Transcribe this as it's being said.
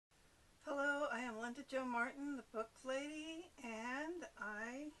Linda Jo Martin, the book lady, and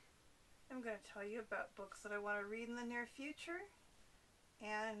I am going to tell you about books that I want to read in the near future.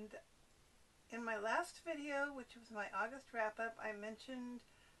 And in my last video, which was my August wrap-up, I mentioned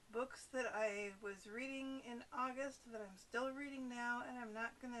books that I was reading in August that I'm still reading now, and I'm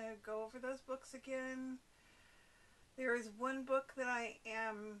not going to go over those books again. There is one book that I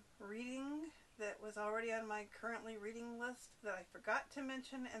am reading that was already on my currently reading list that I forgot to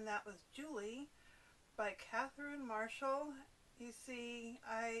mention, and that was Julie by Catherine Marshall. You see,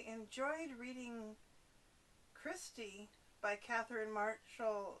 I enjoyed reading Christie by Catherine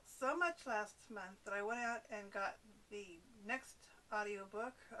Marshall so much last month that I went out and got the next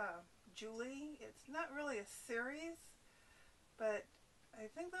audiobook, Julie. It's not really a series, but I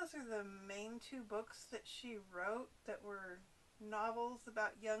think those are the main two books that she wrote that were novels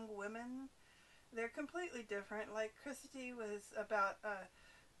about young women. They're completely different. Like Christie was about a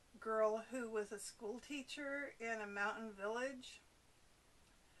girl who was a school teacher in a mountain village,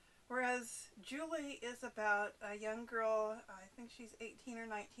 whereas Julie is about a young girl, I think she's 18 or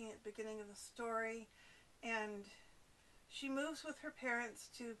 19 at the beginning of the story, and she moves with her parents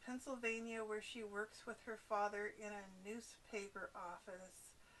to Pennsylvania where she works with her father in a newspaper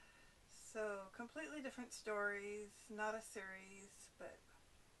office. So completely different stories, not a series, but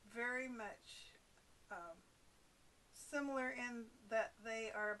very much similar in that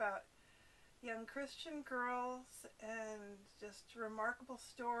they are about young Christian girls and just remarkable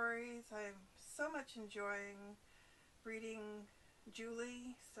stories. I'm so much enjoying reading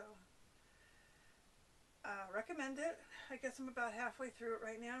Julie, so recommend it. I guess I'm about halfway through it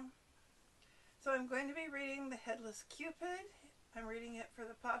right now. So I'm going to be reading the Headless Cupid. I'm reading it for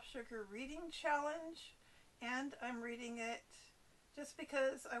the Pop Sugar Reading Challenge, and I'm reading it just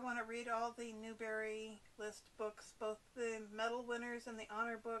because I want to read all the Newbery List books, both the medal winners and the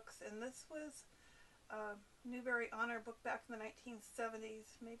honor books, and this was a Newbery honor book back in the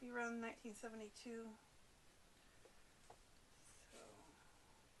 1970s, maybe around 1972. So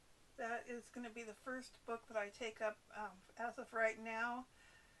that is going to be the first book that I take up as of right now.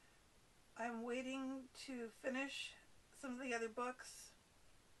 I'm waiting to finish some of the other books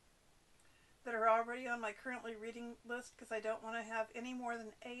that are already on my currently reading list because I don't want to have any more than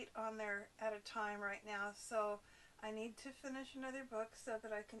 8 on there at a time right now. So I need to finish another book so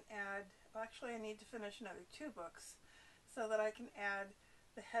that I can add, well, actually I need to finish another 2 books so that I can add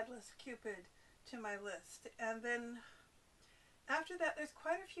the Headless Cupid to my list. And then after that, there's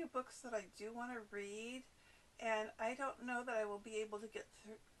quite a few books that I do want to read, and I don't know that I will be able to get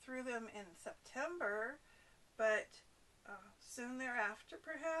through them in September, but soon thereafter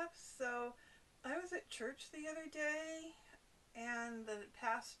perhaps. So I was at church the other day, and the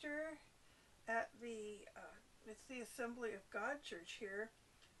pastor at the it's the Assembly of God church here,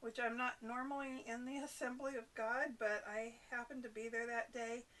 which I'm not normally in the Assembly of God, but I happened to be there that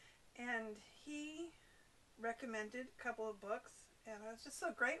day, and he recommended a couple of books, and I was just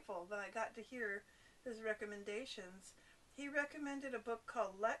so grateful that I got to hear his recommendations. He recommended a book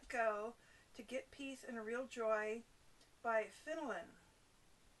called Let Go to Get Peace and Real Joy by Fenelon.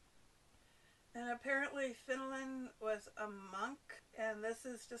 And apparently Fenelon was a monk, and this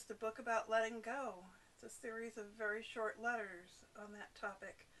is just a book about letting go. It's a series of very short letters on that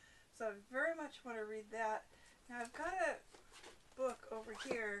topic. So I very much want to read that. Now I've got a book over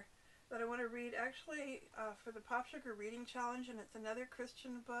here that I want to read actually for the Pop Sugar Reading Challenge, and it's another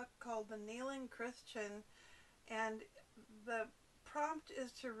Christian book called The Kneeling Christian, and the prompt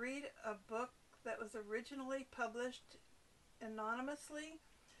is to read a book that was originally published anonymously.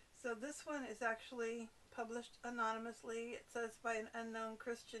 So this one is actually published anonymously. It says by an unknown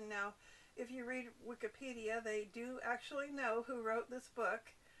Christian. Now, if you read Wikipedia, they do actually know who wrote this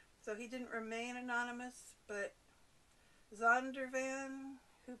book. So he didn't remain anonymous, but Zondervan,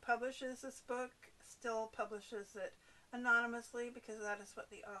 who publishes this book, still publishes it anonymously because that is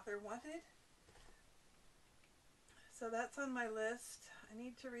what the author wanted. So that's on my list. I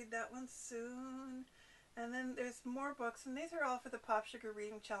need to read that one soon. And then there's more books, and these are all for the Pop Sugar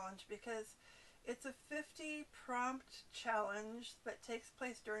Reading Challenge because it's a 50 prompt challenge that takes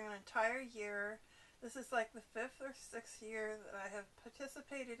place during an entire year. This is like the 5th or 6th year that I have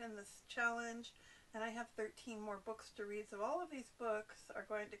participated in this challenge, and I have 13 more books to read. So all of these books are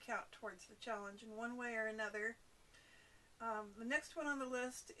going to count towards the challenge in one way or another. The next one on the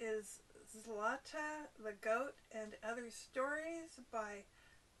list is Zlateh, the Goat and Other Stories by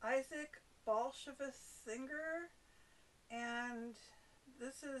Isaac Bashevis Singer, and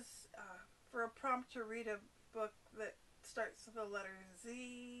this is for a prompt to read a book that starts with the letter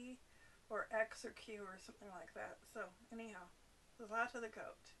Z or X or Q or something like that. So anyhow, Zlateh the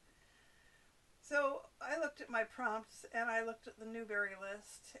Goat. So I looked at my prompts and I looked at the Newbery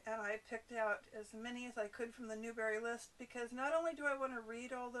list and I picked out as many as I could from the Newbery list because not only do I want to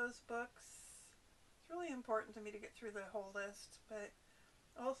read all those books, it's really important to me to get through the whole list, but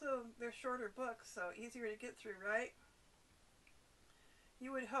also they're shorter books, so easier to get through, right?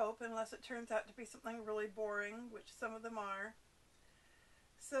 You would hope, unless it turns out to be something really boring, which some of them are.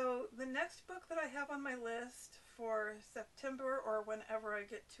 So the next book that I have on my list for September, or whenever I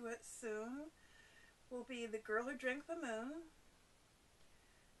get to it soon, will be The Girl Who Drank the Moon.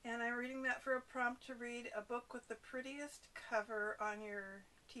 And I'm reading that for a prompt to read a book with the prettiest cover on your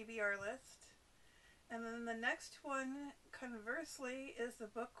TBR list. And then the next one, conversely, is the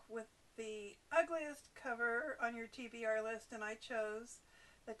book with the ugliest cover on your TBR list, and I chose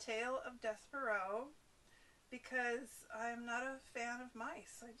The Tale of Despereaux because I'm not a fan of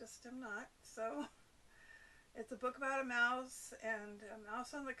mice. I just am not. So it's a book about a mouse, and a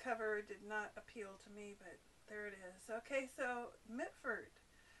mouse on the cover did not appeal to me, but there it is. Okay, so Mitford.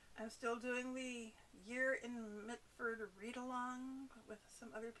 I'm still doing the Year in Mitford read-along with some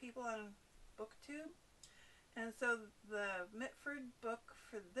other people on BookTube. And so the Mitford book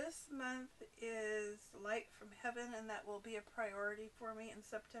for this month is Light from Heaven, and that will be a priority for me in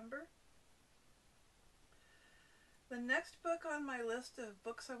September. The next book on my list of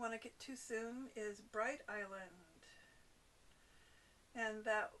books I want to get to soon is Bright Island. And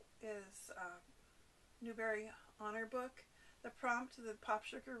that is a Newbery Honor book. The prompt, the Pop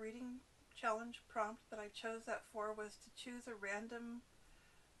Sugar Reading Challenge prompt that I chose that for was to choose a random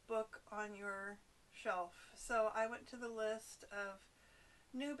book on your shelf. So I went to the list of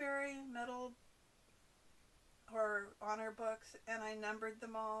Newbery Medal or honor books and I numbered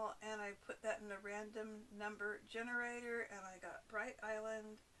them all and I put that in a random number generator and I got Bright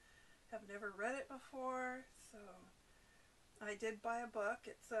Island. Have never read it before, so I did buy a book.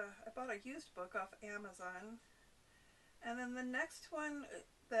 I bought a used book off Amazon. And then the next one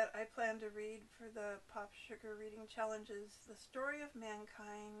that I plan to read for the Pop Sugar Reading Challenge is The Story of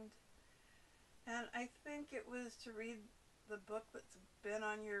Mankind. And I think it was to read the book that's been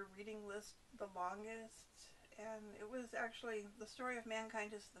on your reading list the longest. And it was actually, The Story of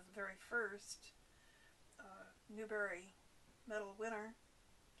Mankind is the very first Newbery Medal winner.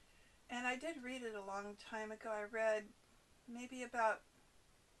 And I did read it a long time ago. I read maybe about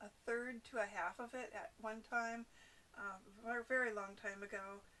a third to a half of it at one time, a very long time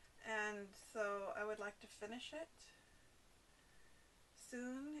ago. And so I would like to finish it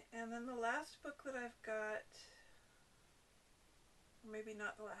soon. And then the last book that I've got, maybe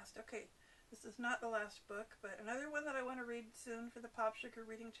not the last, okay, this is not the last book, but another one that I want to read soon for the Pop Sugar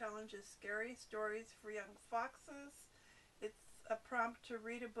Reading Challenge is Scary Stories for Young Foxes. It's a prompt to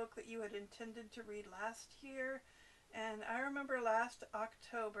read a book that you had intended to read last year. And I remember last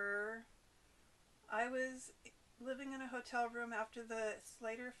October, I was living in a hotel room after the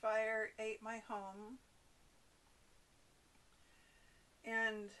Zlateh fire ate my home.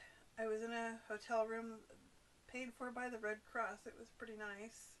 And I was in a hotel room paid for by the Red Cross. It was pretty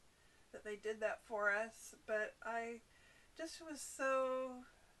nice that they did that for us. But I just was so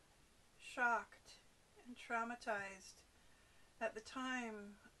shocked and traumatized at the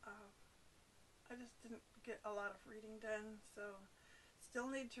time. I just didn't get a lot of reading done, so still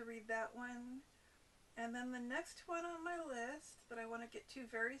need to read that one. And then the next one on my list that I want to get to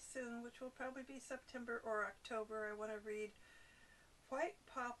very soon, which will probably be September or October, I want to read White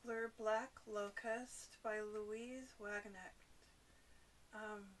Poplar, Black Locust by Louise Wagenknecht.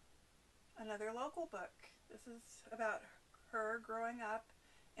 Another local book. This is about her growing up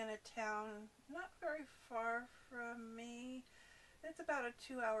in a town not very far from me. It's about a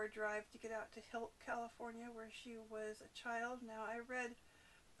 2-hour drive to get out to Hilt, California, where she was a child. Now, I read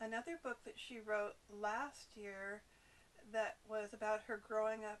another book that she wrote last year that was about her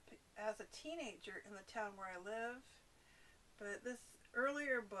growing up as a teenager in the town where I live. But this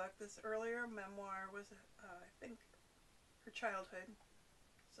earlier book, this earlier memoir was, I think, her childhood.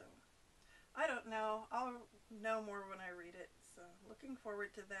 So, I don't know. I'll know more when I read it. So, looking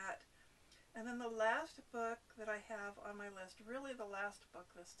forward to that. And then the last book that I have on my list, really the last book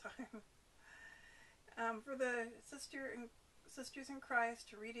this time, for the Sisters in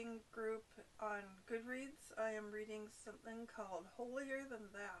Christ reading group on Goodreads, I am reading something called Holier Than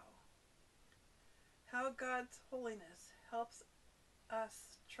Thou. How God's Holiness Helps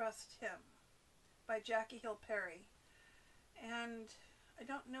Us Trust Him by Jackie Hill Perry. And I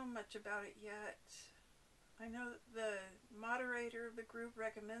don't know much about it yet. I know that the moderator of the group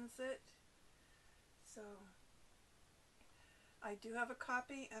recommends it. So I do have a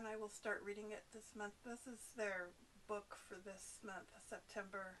copy and I will start reading it this month. This is their book for this month,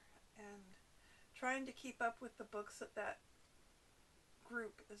 September, and trying to keep up with the books that that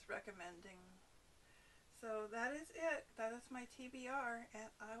group is recommending. So that is it. That is my TBR, and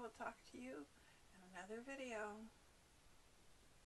I will talk to you in another video.